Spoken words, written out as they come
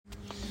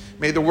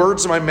May the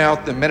words of my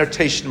mouth, the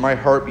meditation of my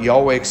heart be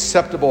always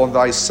acceptable in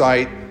thy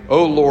sight,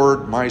 O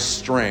Lord, my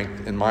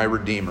strength and my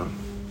Redeemer.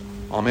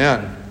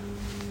 Amen.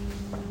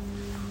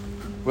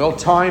 Well,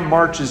 time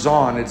marches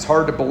on. It's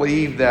hard to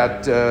believe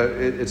that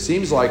it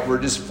seems like we're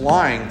just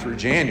flying through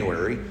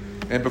January.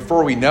 And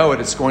before we know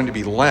it, it's going to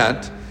be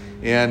Lent.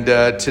 And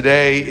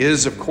today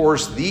is, of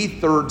course, the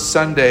third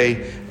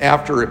Sunday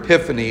after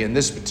Epiphany. In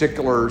this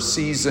particular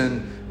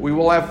season, we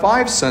will have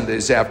 5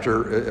 Sundays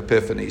after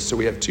Epiphany. So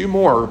we have 2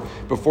 more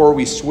before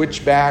we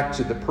switch back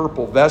to the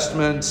purple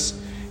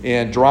vestments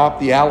and drop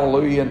the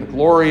Alleluia and the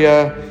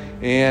Gloria.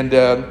 And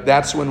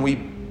that's when we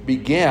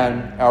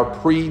begin our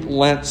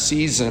pre-Lent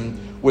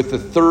season with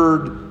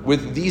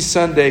the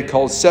Sunday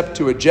called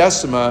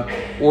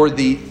Septuagesima, or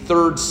the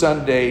third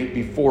Sunday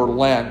before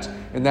Lent.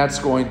 And that's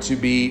going to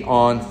be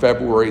on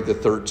February the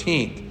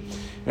 13th.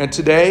 And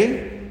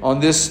today, on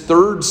this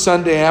third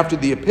Sunday after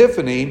the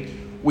Epiphany,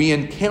 we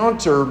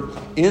encounter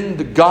in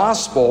the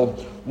gospel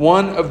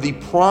one of the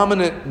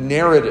prominent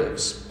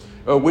narratives,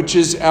 which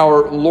is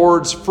our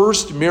Lord's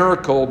first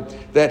miracle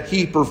that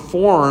he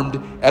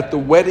performed at the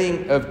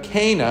wedding of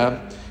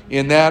Cana,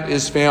 and that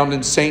is found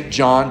in St.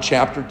 John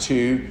chapter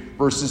 2,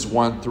 verses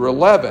 1 through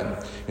 11.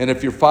 And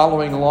if you're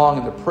following along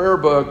in the prayer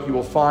book, you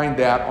will find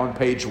that on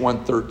page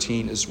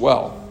 113 as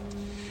well.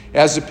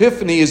 As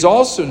Epiphany is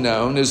also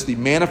known as the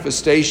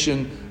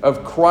manifestation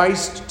of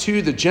Christ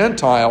to the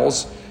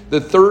Gentiles, the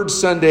third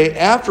Sunday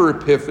after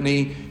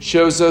Epiphany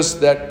shows us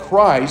that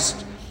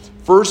Christ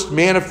first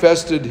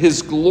manifested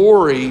his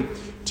glory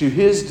to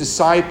his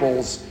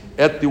disciples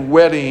at the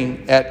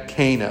wedding at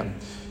Cana.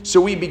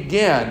 So we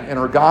begin in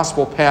our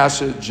gospel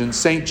passage in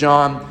St.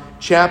 John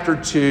chapter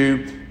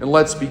 2, and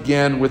let's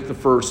begin with the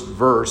first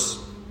verse.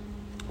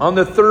 On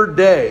the third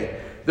day,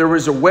 there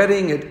was a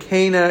wedding at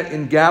Cana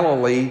in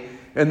Galilee,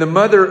 and the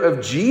mother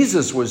of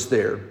Jesus was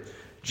there.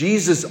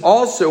 Jesus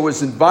also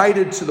was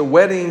invited to the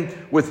wedding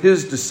with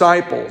his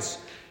disciples.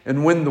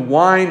 And when the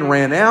wine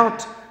ran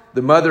out,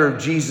 the mother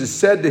of Jesus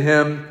said to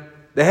him,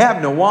 "They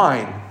have no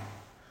wine."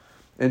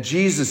 And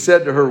Jesus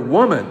said to her,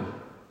 "Woman,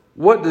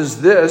 what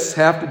does this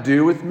have to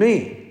do with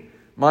me?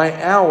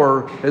 My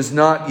hour has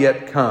not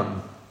yet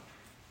come."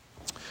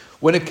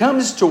 When it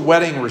comes to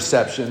wedding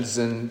receptions,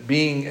 and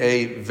being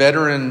a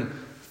veteran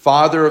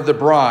father of the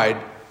bride,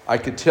 I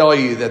could tell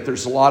you that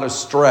there's a lot of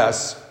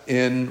stress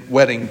in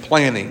wedding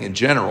planning in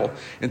general.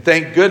 And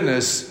thank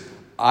goodness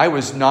I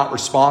was not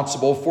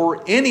responsible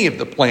for any of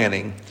the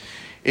planning.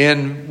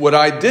 And what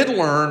I did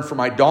learn from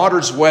my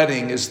daughter's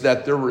wedding is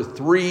that there were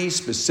 3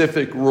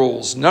 specific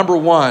rules. Number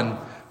 1,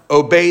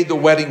 obey the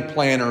wedding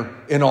planner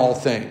in all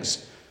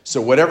things.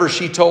 So whatever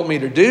she told me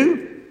to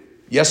do,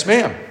 yes,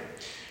 ma'am.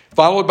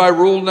 Followed by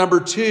rule number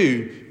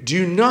 2,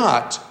 do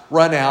not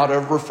run out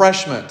of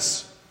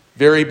refreshments.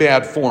 Very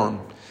bad form.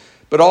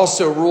 But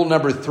also rule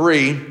number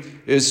 3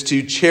 is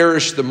to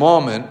cherish the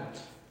moment,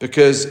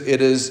 because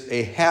it is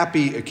a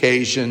happy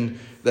occasion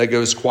that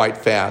goes quite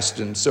fast.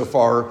 And so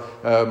far,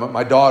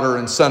 my daughter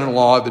and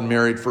son-in-law have been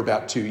married for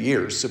about 2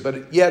 years.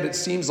 But yet it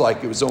seems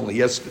like it was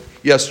only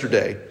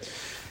yesterday.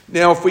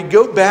 Now, if we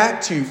go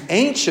back to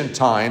ancient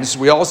times,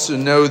 we also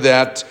know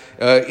that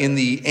in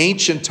the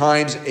ancient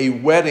times, a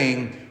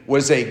wedding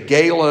was a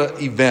gala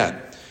event,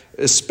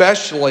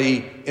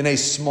 especially in a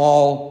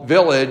small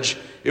village.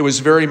 It was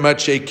very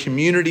much a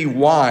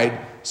community-wide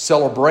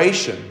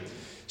celebration.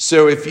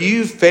 So if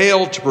you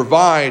failed to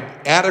provide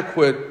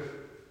adequate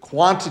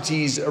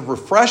quantities of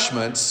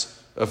refreshments,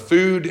 of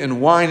food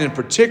and wine in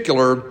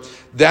particular,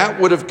 that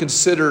would have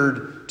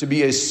considered to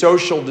be a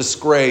social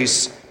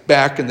disgrace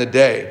back in the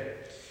day.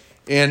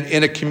 And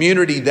in a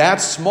community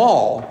that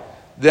small,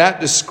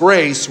 that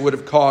disgrace would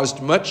have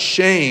caused much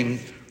shame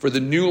for the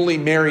newly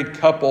married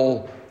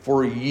couple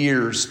for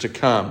years to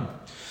come.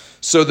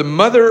 So the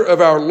mother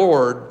of our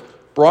Lord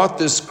brought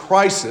this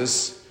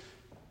crisis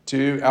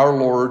to our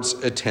Lord's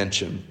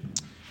attention.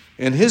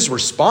 And his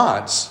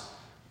response,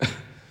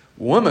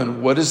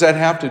 "Woman, what does that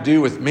have to do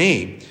with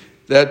me?"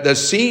 That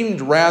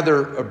seemed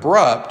rather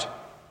abrupt,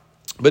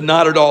 but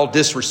not at all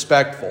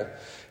disrespectful.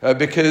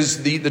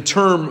 Because the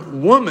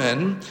term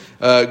woman,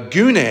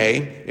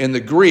 gune in the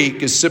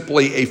Greek, is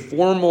simply a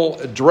formal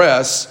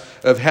address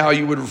of how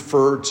you would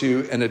refer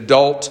to an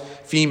adult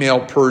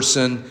female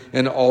person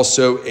and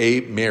also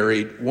a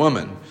married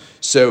woman.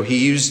 So he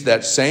used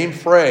that same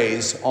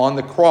phrase on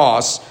the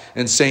cross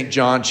in St.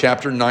 John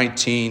chapter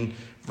 19,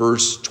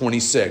 verse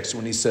 26,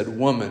 when he said,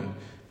 "Woman,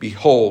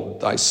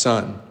 behold thy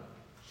son."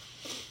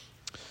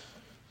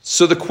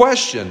 So the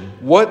question,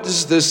 what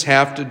does this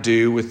have to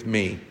do with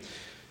me?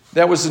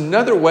 That was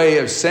another way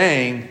of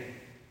saying,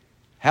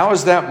 how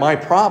is that my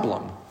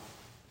problem?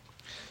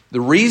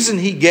 The reason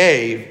he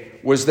gave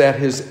was that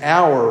his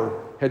hour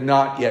had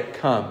not yet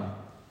come.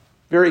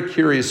 Very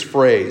curious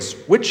phrase.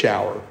 Which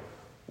hour?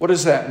 What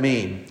does that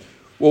mean?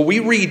 Well, we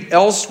read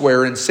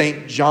elsewhere in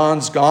St.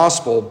 John's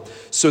Gospel,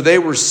 so they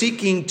were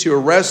seeking to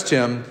arrest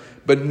him,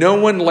 but no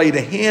one laid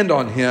a hand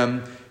on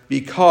him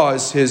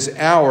because his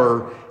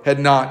hour had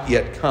not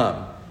yet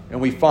come. And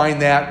we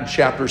find that in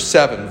chapter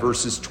 7,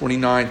 verses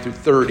 29 through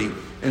 30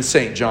 in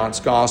St. John's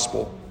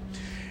Gospel.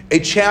 A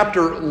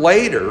chapter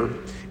later,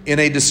 in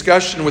a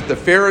discussion with the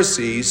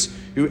Pharisees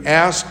who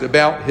asked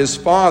about his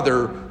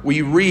Father,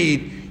 we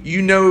read,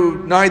 "You know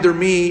neither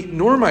me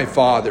nor my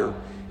Father.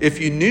 If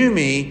you knew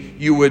me,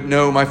 you would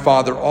know my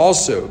Father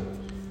also."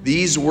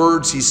 These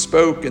words he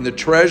spoke in the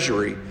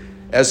treasury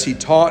as he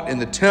taught in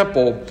the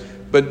temple,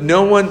 but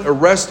no one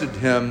arrested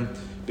him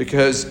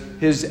because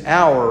his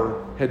hour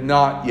had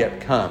not yet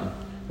come.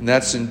 And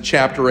that's in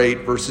chapter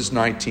 8, verses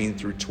 19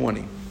 through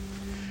 20.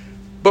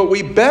 But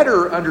we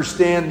better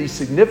understand the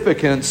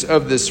significance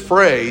of this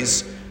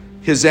phrase,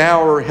 "his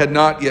hour had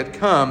not yet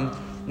come,"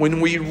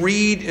 when we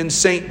read in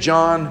St.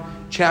 John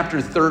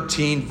chapter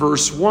 13,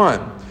 verse 1.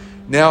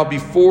 Now,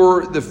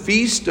 before the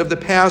feast of the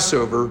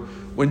Passover,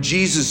 when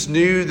Jesus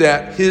knew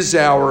that his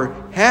hour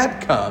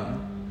had come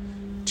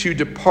to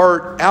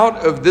depart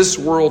out of this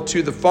world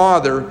to the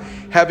Father,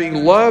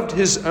 having loved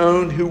his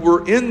own who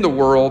were in the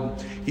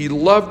world, he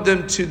loved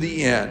them to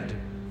the end.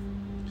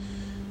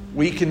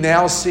 We can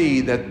now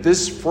see that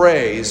this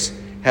phrase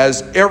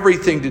has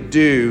everything to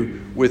do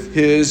with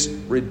his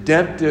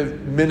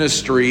redemptive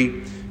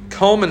ministry,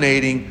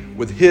 culminating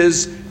with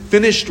his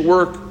finished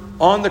work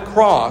on the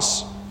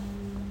cross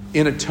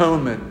in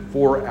atonement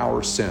for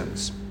our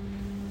sins.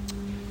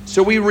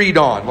 So we read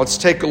on. Let's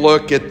take a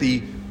look at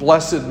the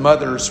Blessed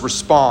Mother's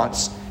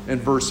response in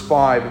verse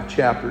 5 of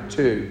chapter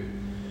 2.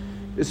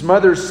 His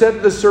mother said to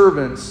the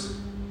servants,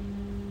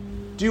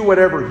 "Do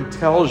whatever he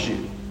tells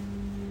you."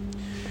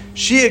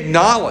 She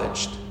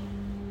acknowledged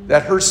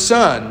that her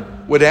son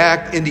would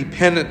act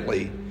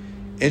independently,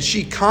 and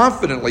she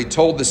confidently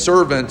told the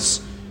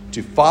servants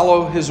to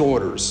follow his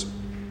orders.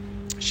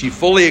 She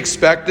fully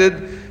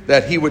expected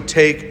that he would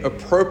take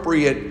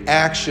appropriate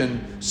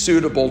action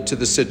suitable to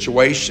the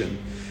situation.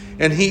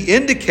 And he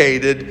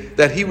indicated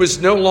that he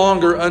was no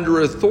longer under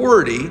her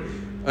authority,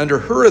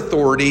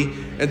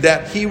 and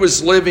that he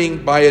was living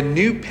by a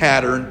new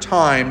pattern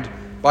timed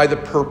by the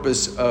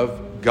purpose of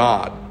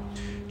God.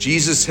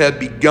 Jesus had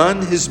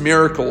begun his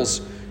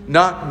miracles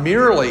not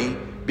merely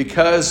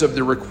because of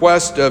the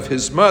request of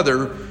his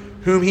mother,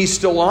 whom he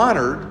still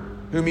honored,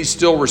 whom he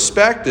still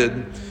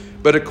respected,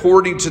 but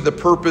according to the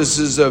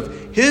purposes of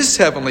his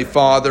heavenly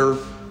Father,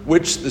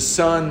 which the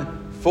Son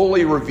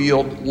fully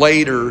revealed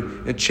later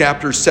in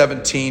chapter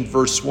 17,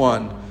 verse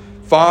 1.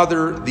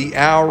 "Father, the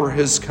hour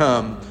has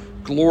come.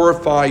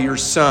 Glorify your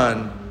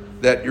Son,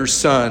 that your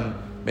Son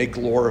may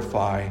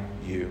glorify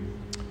you."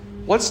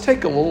 Let's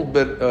take a little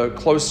bit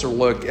closer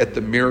look at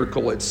the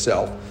miracle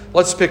itself.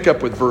 Let's pick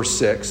up with verse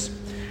 6.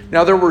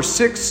 Now there were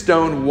 6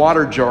 stone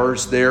water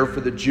jars there for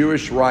the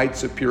Jewish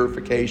rites of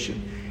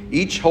purification,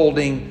 each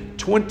holding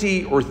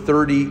 20 or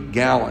 30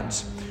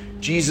 gallons.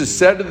 Jesus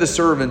said to the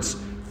servants,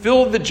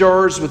 "Fill the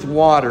jars with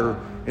water,"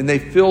 and they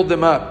filled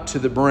them up to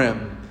the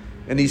brim.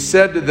 And he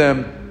said to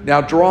them,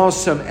 "Now draw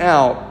some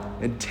out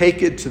and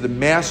take it to the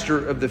master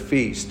of the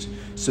feast."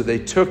 So they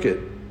took it.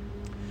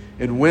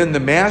 And when the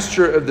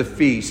master of the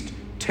feast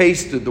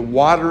tasted the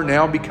water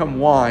now become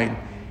wine,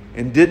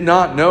 and did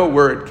not know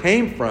where it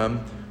came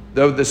from,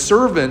 though the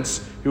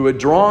servants who had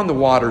drawn the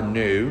water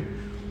knew,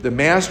 the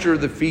master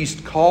of the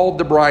feast called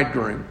the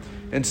bridegroom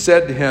and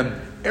said to him,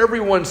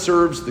 "Everyone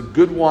serves the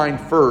good wine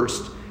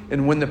first,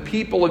 and when the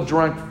people have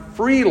drunk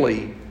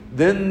freely,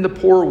 then the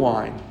poor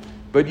wine.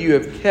 But you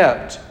have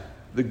kept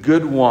the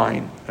good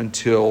wine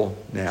until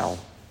now."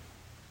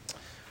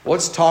 Well,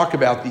 let's talk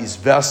about these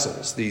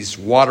vessels, these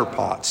water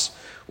pots.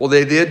 Well,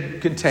 they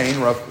did contain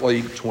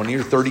roughly 20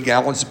 or 30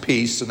 gallons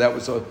apiece, so that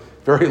was a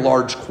very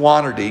large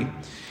quantity.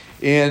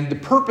 And the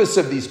purpose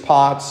of these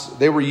pots,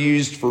 they were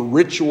used for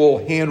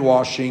ritual hand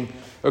washing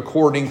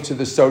according to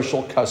the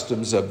social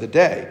customs of the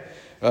day,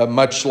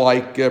 much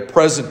like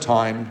present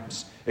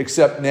times,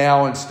 except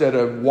now instead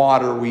of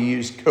water, we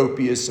use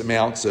copious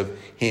amounts of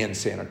hand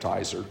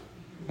sanitizer.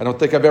 I don't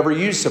think I've ever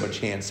used so much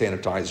hand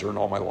sanitizer in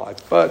all my life,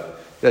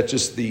 but that's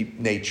just the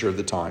nature of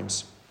the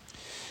times.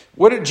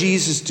 What did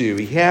Jesus do?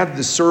 He had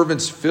the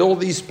servants fill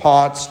these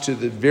pots to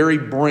the very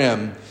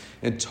brim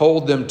and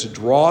told them to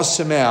draw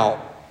some out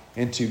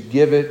and to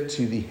give it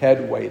to the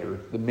head waiter,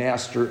 the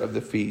master of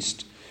the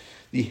feast.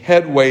 The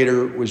head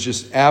waiter was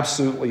just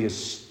absolutely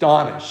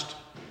astonished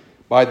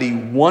by the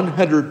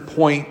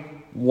 100-point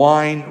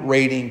wine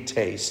rating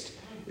taste.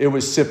 It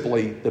was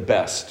simply the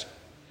best.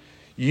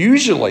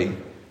 Usually,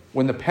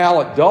 when the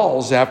palate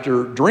dulls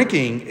after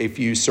drinking a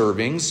few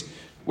servings,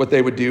 what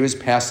they would do is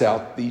pass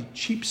out the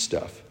cheap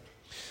stuff.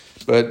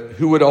 But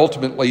who would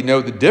ultimately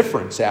know the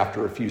difference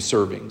after a few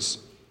servings?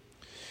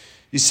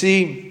 You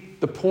see,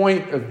 the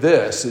point of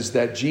this is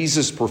that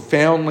Jesus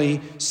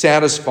profoundly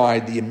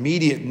satisfied the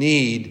immediate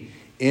need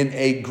in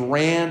a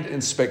grand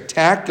and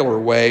spectacular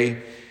way.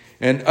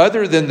 And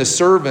other than the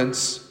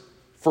servants,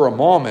 for a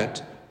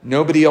moment,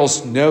 nobody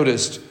else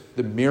noticed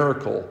the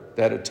miracle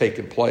that had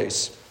taken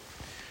place.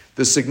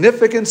 The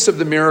significance of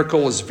the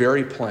miracle is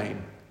very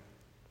plain.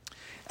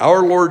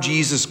 Our Lord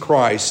Jesus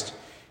Christ,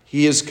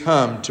 he has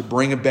come to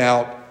bring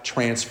about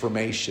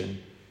transformation,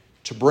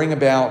 to bring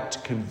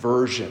about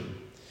conversion,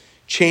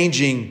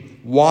 changing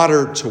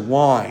water to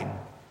wine,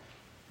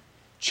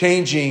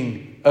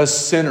 changing us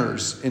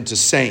sinners into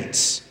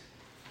saints,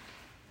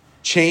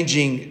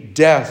 changing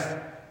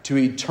death to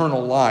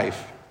eternal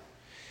life.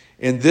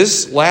 And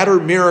this latter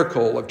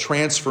miracle of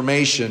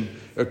transformation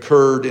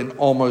occurred in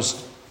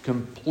almost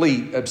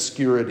complete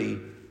obscurity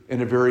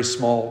in a very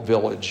small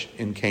village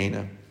in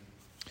Cana.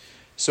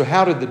 So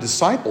how did the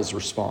disciples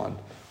respond?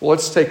 Well,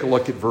 let's take a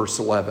look at verse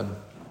 11.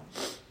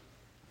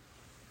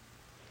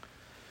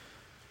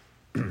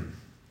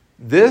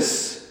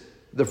 This,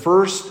 the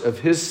first of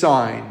his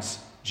signs,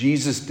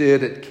 Jesus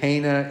did at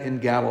Cana in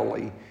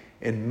Galilee,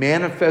 and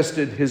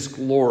manifested his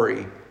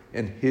glory,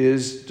 and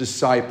his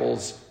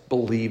disciples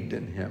believed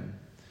in him.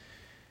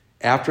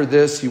 After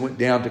this, he went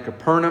down to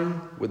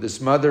Capernaum with his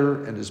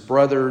mother and his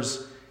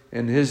brothers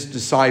and his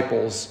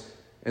disciples,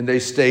 and they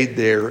stayed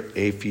there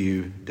a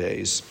few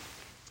days.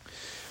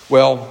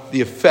 Well,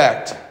 the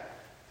effect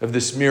of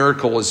this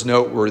miracle is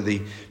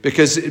noteworthy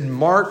because it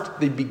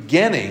marked the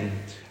beginning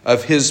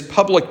of his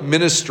public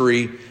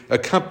ministry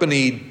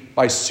accompanied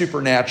by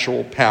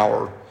supernatural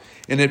power.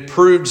 And it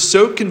proved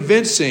so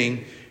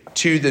convincing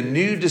to the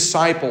new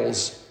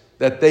disciples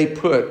that they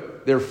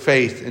put their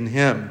faith in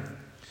him.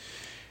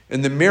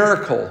 And the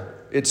miracle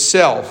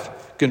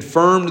itself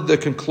confirmed the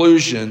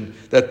conclusion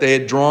that they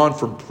had drawn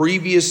from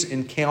previous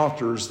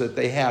encounters that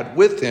they had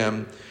with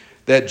him,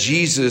 that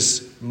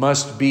Jesus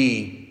must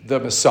be the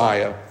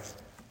Messiah.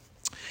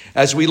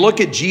 As we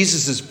look at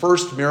Jesus'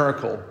 first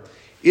miracle,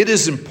 it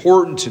is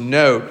important to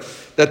note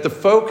that the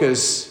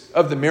focus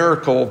of the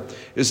miracle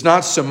is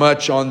not so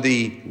much on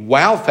the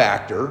wow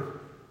factor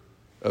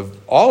of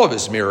all of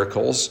his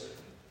miracles,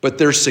 but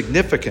their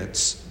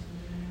significance,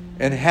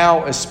 and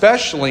how,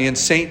 especially in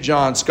St.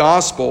 John's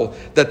Gospel,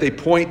 that they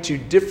point to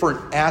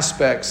different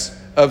aspects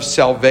of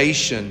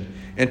salvation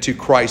and to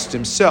Christ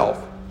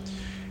himself.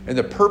 And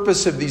the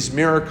purpose of these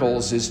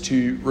miracles is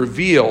to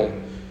reveal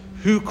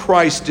who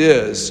Christ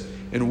is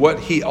and what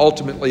he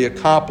ultimately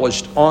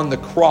accomplished on the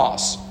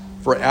cross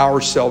for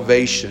our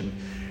salvation.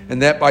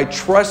 And that by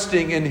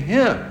trusting in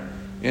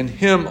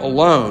him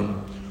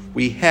alone,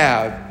 we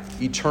have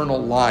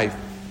eternal life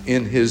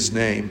in his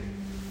name.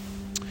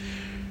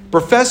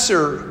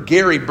 Professor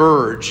Gary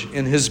Burge,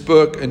 in his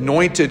book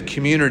Anointed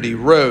Community,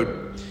 wrote,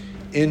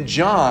 "In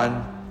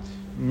John,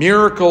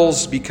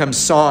 miracles become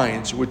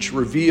signs which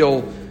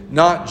reveal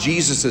not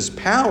Jesus'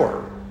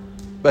 power,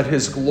 but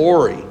his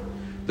glory.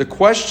 The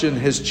question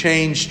has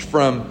changed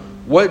from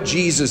what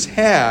Jesus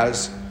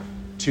has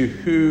to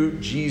who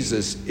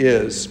Jesus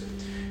is."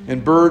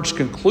 And Burge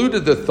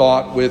concluded the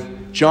thought with,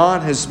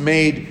 John has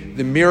made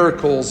the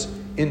miracles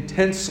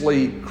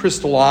intensely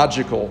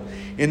Christological.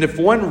 And if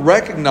one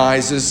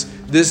recognizes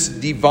this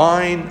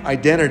divine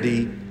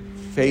identity,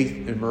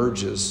 faith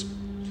emerges.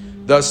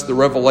 Thus, the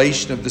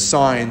revelation of the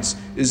signs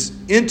is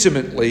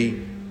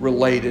intimately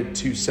related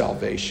to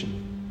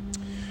salvation.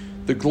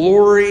 The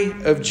glory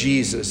of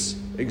Jesus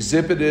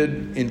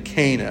exhibited in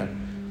Cana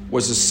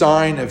was a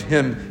sign of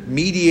him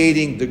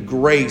mediating the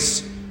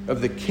grace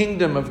of the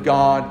kingdom of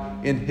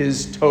God in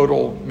his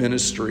total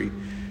ministry.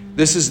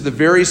 This is the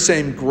very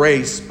same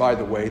grace, by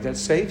the way, that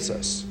saves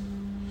us.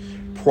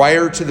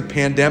 Prior to the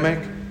pandemic,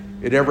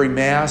 at every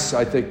Mass,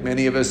 I think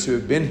many of us who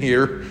have been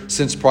here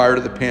since prior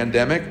to the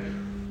pandemic,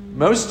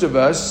 most of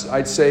us,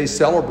 I'd say,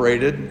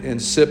 celebrated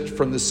and sipped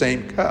from the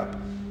same cup.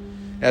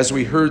 As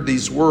we heard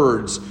these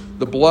words,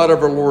 "The blood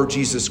of our Lord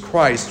Jesus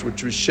Christ,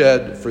 which was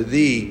shed for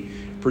thee,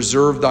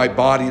 preserve thy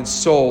body and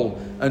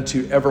soul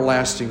unto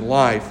everlasting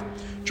life.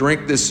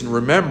 Drink this in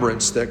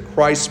remembrance that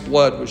Christ's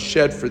blood was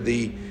shed for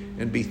thee,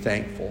 and be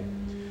thankful."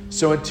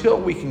 So until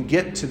we can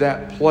get to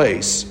that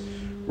place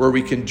where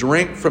we can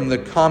drink from the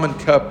common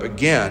cup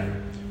again,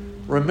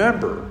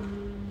 remember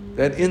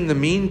that in the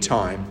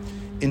meantime,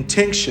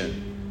 intinction,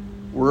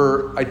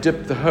 where I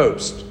dip the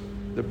host,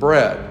 the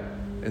bread,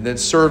 and then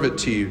serve it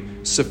to you,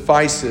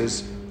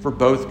 suffices for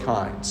both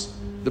kinds,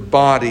 the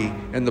body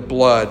and the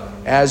blood,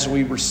 as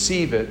we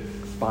receive it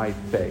by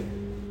faith.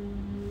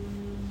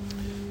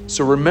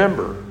 So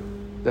remember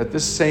that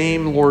this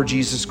same Lord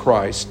Jesus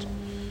Christ,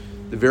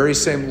 the very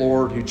same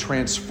Lord who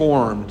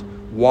transformed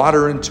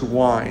water into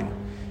wine,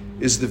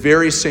 is the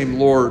very same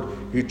Lord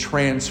who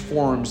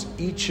transforms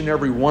each and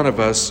every one of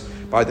us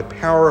by the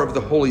power of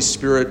the Holy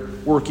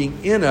Spirit working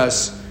in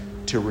us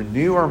to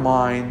renew our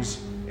minds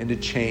and to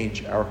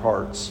change our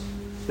hearts.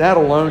 That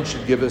alone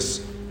should give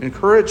us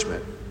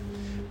encouragement.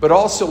 But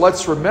also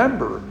let's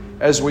remember,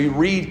 as we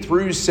read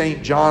through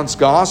St. John's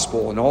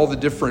Gospel and all the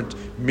different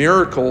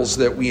miracles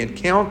that we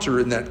encounter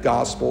in that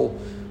Gospel,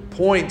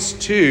 points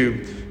to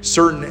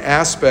certain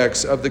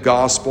aspects of the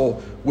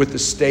Gospel with a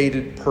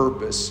stated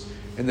purpose.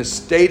 And the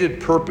stated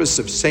purpose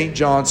of St.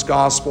 John's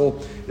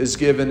Gospel is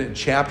given in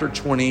chapter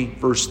 20,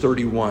 verse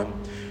 31.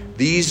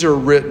 "These are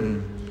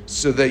written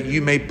so that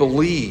you may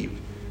believe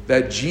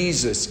that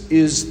Jesus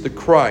is the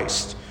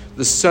Christ,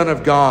 the Son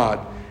of God,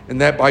 and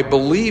that by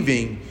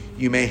believing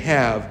you may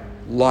have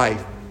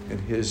life in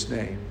his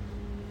name."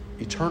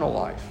 Eternal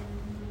life.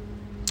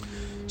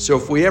 So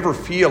if we ever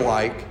feel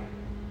like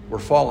we're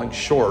falling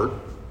short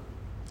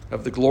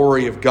of the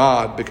glory of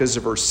God because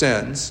of our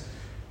sins,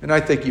 and I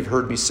think you've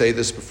heard me say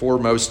this before,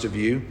 most of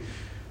you,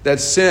 that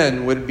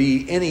sin would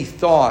be any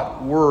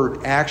thought,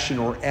 word, action,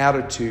 or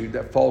attitude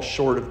that falls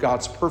short of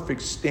God's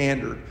perfect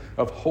standard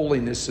of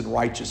holiness and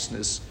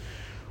righteousness.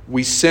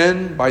 We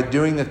sin by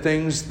doing the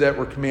things that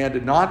we're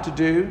commanded not to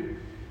do,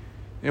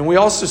 and we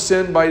also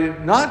sin by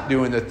not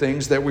doing the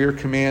things that we are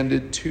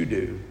commanded to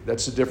do.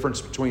 That's the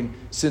difference between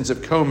sins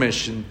of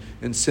commission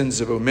and sins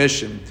of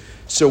omission.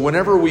 So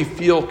whenever we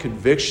feel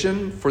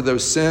conviction for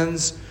those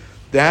sins,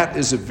 that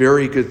is a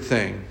very good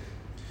thing.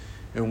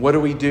 And what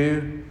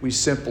do? We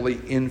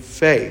simply, in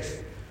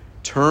faith,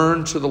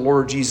 turn to the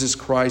Lord Jesus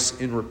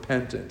Christ in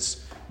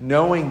repentance,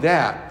 knowing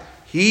that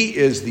He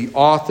is the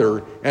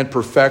author and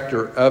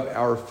perfecter of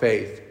our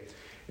faith.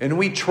 And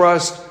we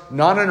trust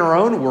not in our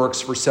own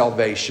works for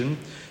salvation.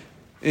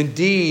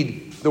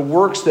 Indeed, the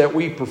works that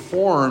we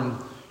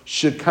perform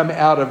should come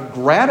out of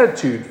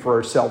gratitude for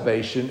our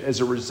salvation as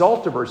a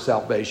result of our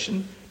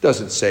salvation. It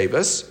doesn't save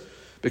us,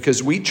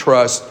 because we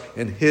trust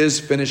in His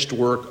finished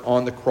work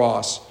on the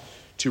cross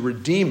to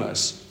redeem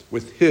us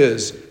with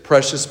His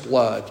precious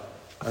blood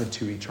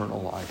unto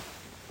eternal life.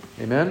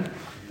 Amen?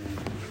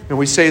 And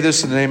we say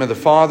this in the name of the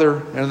Father,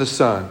 and of the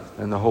Son,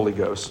 and the Holy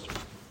Ghost.